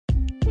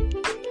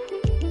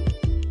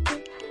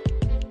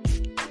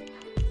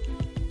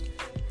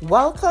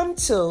Welcome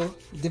to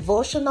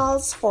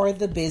Devotionals for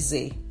the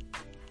Busy.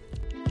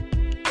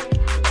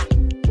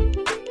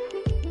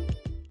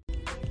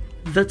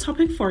 The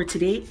topic for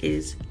today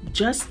is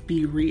Just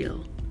Be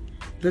Real.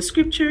 The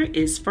scripture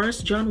is 1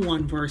 John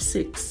 1 verse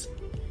 6.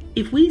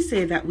 If we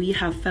say that we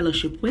have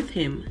fellowship with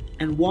him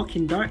and walk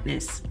in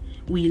darkness,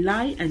 we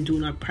lie and do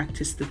not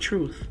practice the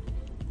truth.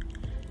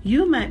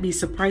 You might be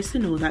surprised to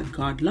know that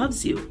God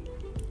loves you.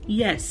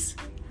 Yes,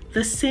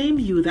 the same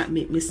you that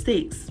make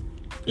mistakes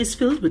is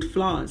filled with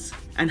flaws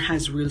and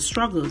has real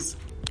struggles.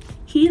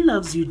 He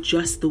loves you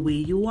just the way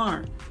you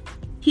are.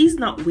 He's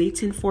not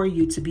waiting for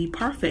you to be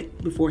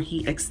perfect before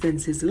he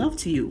extends his love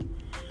to you,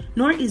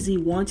 nor is he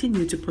wanting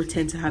you to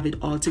pretend to have it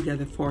all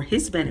together for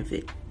his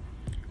benefit.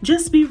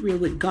 Just be real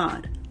with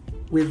God,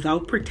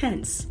 without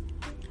pretense.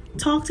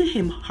 Talk to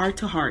him heart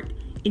to heart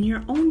in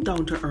your own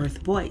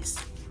down-to-earth voice.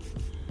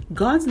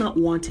 God's not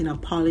wanting a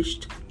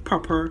polished,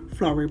 proper,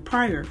 flowery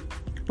prayer,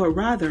 but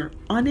rather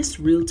honest,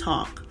 real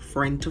talk,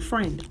 friend to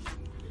friend.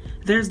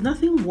 There's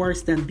nothing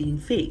worse than being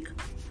fake,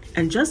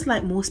 and just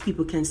like most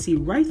people can see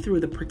right through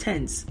the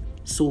pretense,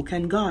 so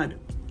can God.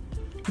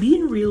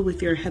 Being real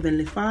with your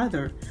Heavenly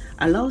Father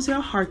allows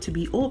your heart to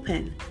be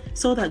open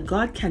so that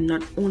God can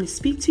not only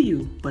speak to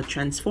you, but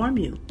transform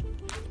you.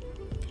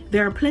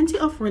 There are plenty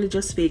of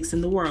religious fakes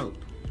in the world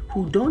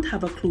who don't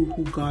have a clue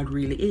who God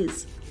really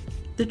is.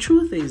 The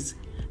truth is,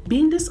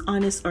 being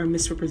dishonest or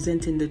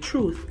misrepresenting the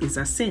truth is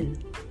a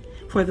sin.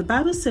 For the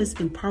Bible says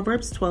in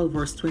Proverbs 12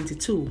 verse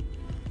 22,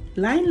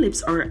 lying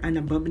lips are an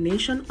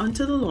abomination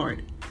unto the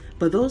Lord,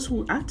 but those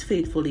who act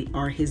faithfully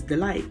are his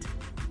delight.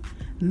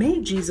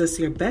 Make Jesus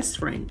your best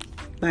friend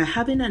by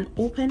having an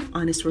open,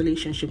 honest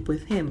relationship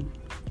with him.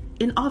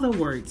 In other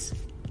words,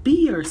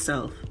 be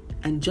yourself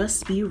and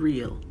just be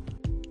real.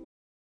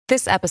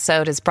 This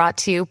episode is brought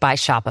to you by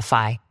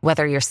Shopify.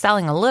 Whether you're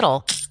selling a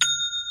little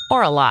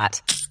or a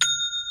lot,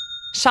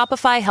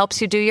 Shopify helps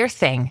you do your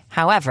thing,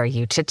 however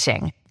you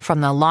cha-ching.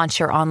 From the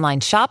launch your online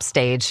shop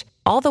stage,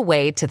 all the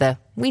way to the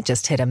we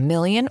just hit 1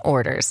 million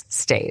orders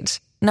stage.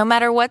 No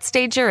matter what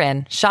stage you're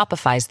in,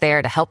 Shopify's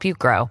there to help you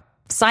grow.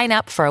 Sign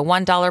up for a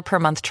 $1 per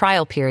month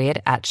trial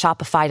period at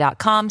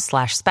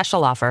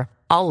shopify.com/special offer,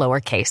 all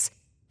lowercase.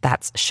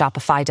 That's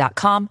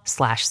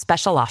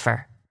shopify.com/special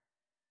offer.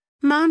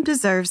 Mom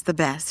deserves the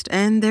best,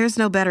 and there's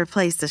no better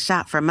place to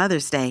shop for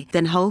Mother's Day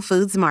than Whole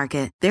Foods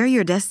Market. They're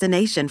your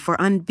destination for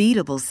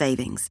unbeatable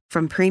savings,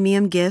 from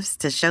premium gifts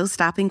to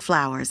show-stopping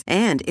flowers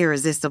and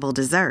irresistible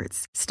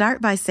desserts.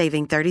 Start by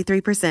saving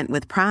 33%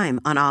 with Prime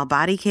on all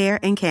body care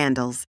and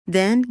candles.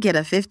 Then get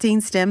a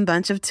 15-stem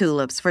bunch of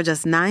tulips for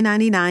just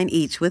 $9.99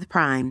 each with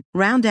Prime.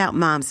 Round out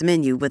Mom's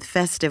menu with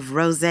festive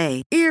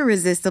rosé,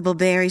 irresistible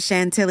berry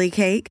chantilly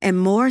cake, and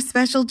more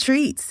special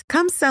treats.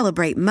 Come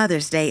celebrate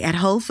Mother's Day at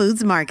Whole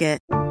Foods Market.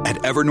 At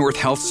Evernorth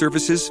Health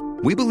Services,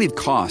 we believe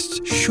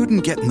costs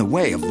shouldn't get in the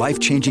way of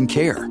life-changing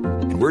care,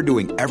 and we're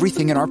doing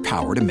everything in our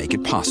power to make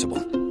it possible.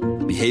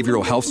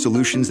 Behavioral health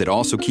solutions that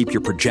also keep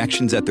your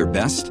projections at their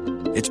best?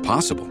 It's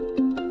possible.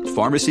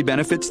 Pharmacy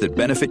benefits that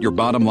benefit your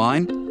bottom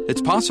line?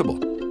 It's possible.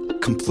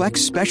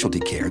 Complex specialty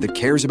care that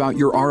cares about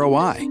your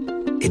ROI?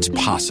 It's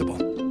possible.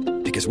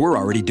 Because we're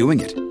already doing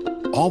it.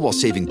 All while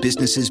saving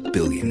businesses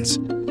billions.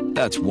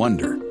 That's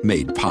Wonder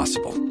made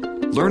possible.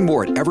 Learn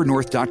more at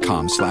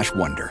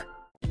evernorth.com/wonder.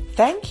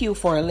 Thank you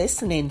for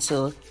listening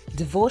to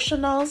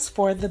Devotionals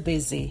for the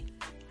Busy.